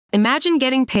Imagine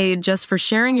getting paid just for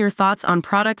sharing your thoughts on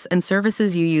products and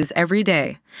services you use every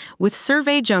day. With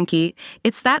Survey Junkie,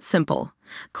 it's that simple.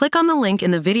 Click on the link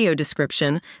in the video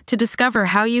description to discover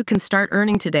how you can start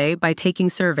earning today by taking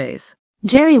surveys.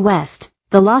 Jerry West,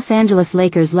 the Los Angeles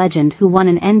Lakers legend who won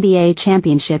an NBA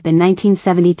championship in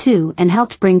 1972 and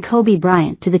helped bring Kobe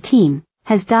Bryant to the team,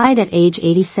 has died at age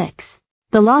 86.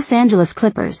 The Los Angeles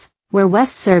Clippers, where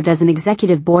West served as an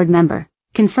executive board member,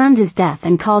 confirmed his death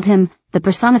and called him the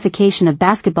personification of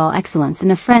basketball excellence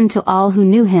and a friend to all who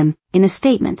knew him, in a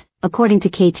statement, according to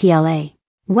KTLA.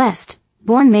 West,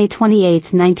 born May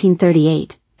 28,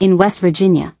 1938, in West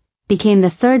Virginia, became the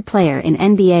third player in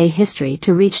NBA history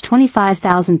to reach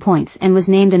 25,000 points and was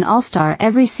named an All-Star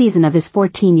every season of his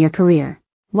 14-year career.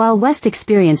 While West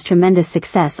experienced tremendous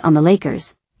success on the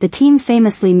Lakers, the team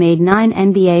famously made 9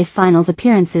 NBA Finals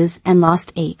appearances and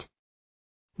lost 8.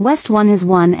 West won his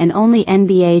one and only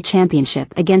NBA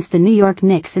championship against the New York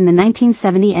Knicks in the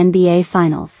 1970 NBA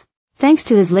Finals. Thanks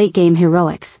to his late-game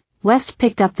heroics, West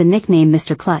picked up the nickname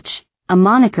Mr. Clutch, a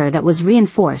moniker that was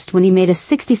reinforced when he made a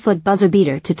 60-foot buzzer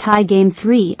beater to tie Game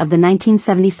 3 of the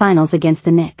 1970 Finals against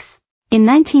the Knicks. In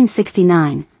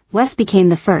 1969, West became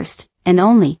the first, and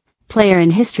only, player in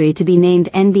history to be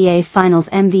named NBA Finals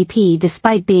MVP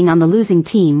despite being on the losing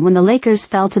team when the Lakers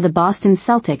fell to the Boston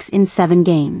Celtics in 7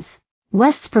 games.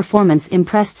 West's performance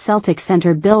impressed Celtics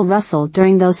center Bill Russell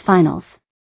during those finals.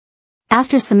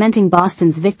 After cementing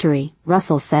Boston's victory,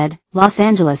 Russell said, "Los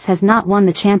Angeles has not won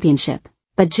the championship,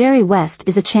 but Jerry West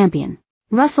is a champion."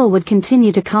 Russell would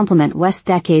continue to compliment West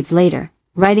decades later,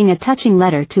 writing a touching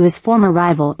letter to his former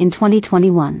rival in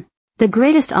 2021. "The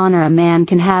greatest honor a man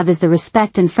can have is the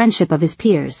respect and friendship of his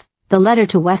peers," the letter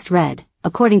to West read,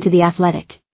 according to The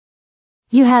Athletic.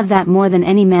 "You have that more than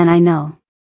any man I know.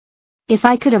 If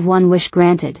I could have one wish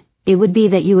granted, it would be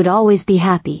that you would always be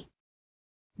happy."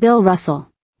 Bill Russell.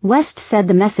 West said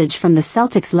the message from the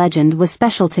Celtics legend was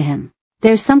special to him.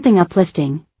 "There's something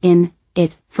uplifting in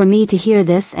it for me to hear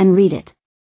this and read it.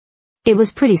 It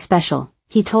was pretty special,"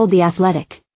 he told The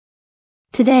Athletic.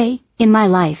 "Today, in my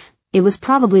life, it was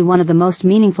probably one of the most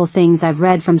meaningful things I've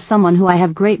read from someone who I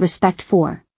have great respect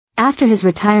for." After his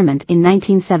retirement in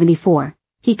 1974,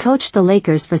 he coached the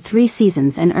Lakers for 3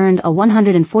 seasons and earned a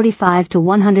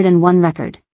 145-101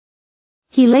 record.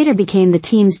 He later became the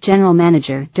team's general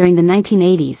manager during the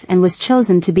 1980s and was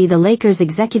chosen to be the Lakers'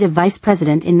 executive vice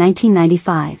president in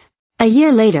 1995. A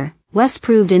year later, West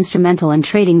proved instrumental in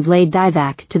trading Vlade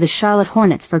Divac to the Charlotte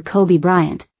Hornets for Kobe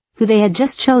Bryant, who they had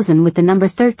just chosen with the number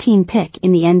 13 pick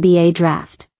in the NBA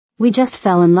draft. "We just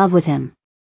fell in love with him.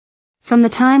 From the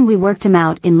time we worked him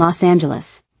out in Los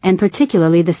Angeles, and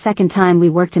particularly the second time we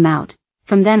worked him out,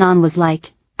 from then on was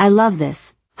like, I love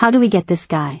this, how do we get this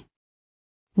guy?"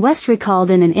 West recalled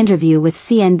in an interview with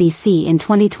CNBC in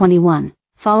 2021,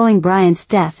 following Bryant's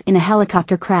death in a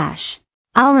helicopter crash.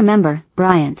 "I'll remember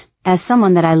Bryant as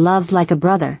someone that I loved like a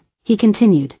brother," he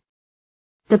continued.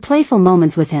 "The playful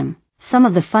moments with him, some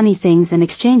of the funny things and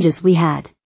exchanges we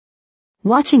had.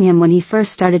 Watching him when he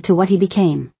first started to what he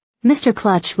became. Mr.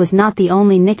 Clutch was not the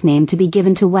only nickname to be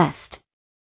given to West.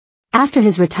 After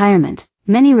his retirement,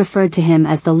 many referred to him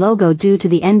as the logo due to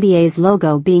the NBA's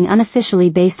logo being unofficially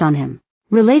based on him.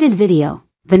 Related video,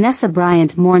 Vanessa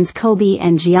Bryant mourns Kobe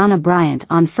and Gianna Bryant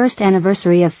on first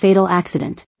anniversary of fatal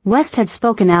accident. West had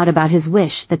spoken out about his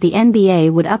wish that the NBA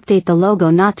would update the logo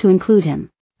not to include him.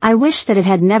 "I wish that it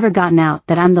had never gotten out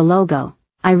that I'm the logo,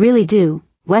 I really do,"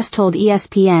 West told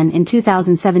ESPN in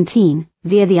 2017,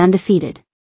 via The Undefeated.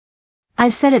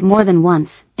 "I've said it more than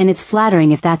once, and it's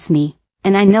flattering if that's me,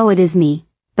 and I know it is me,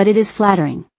 but it is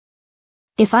flattering.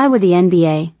 If I were the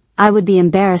NBA, I would be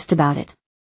embarrassed about it.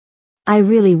 I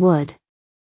really would.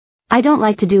 I don't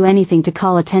like to do anything to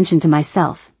call attention to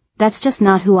myself, that's just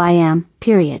not who I am,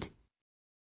 period.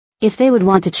 If they would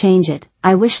want to change it,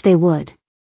 I wish they would.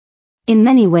 In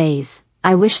many ways,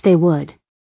 I wish they would."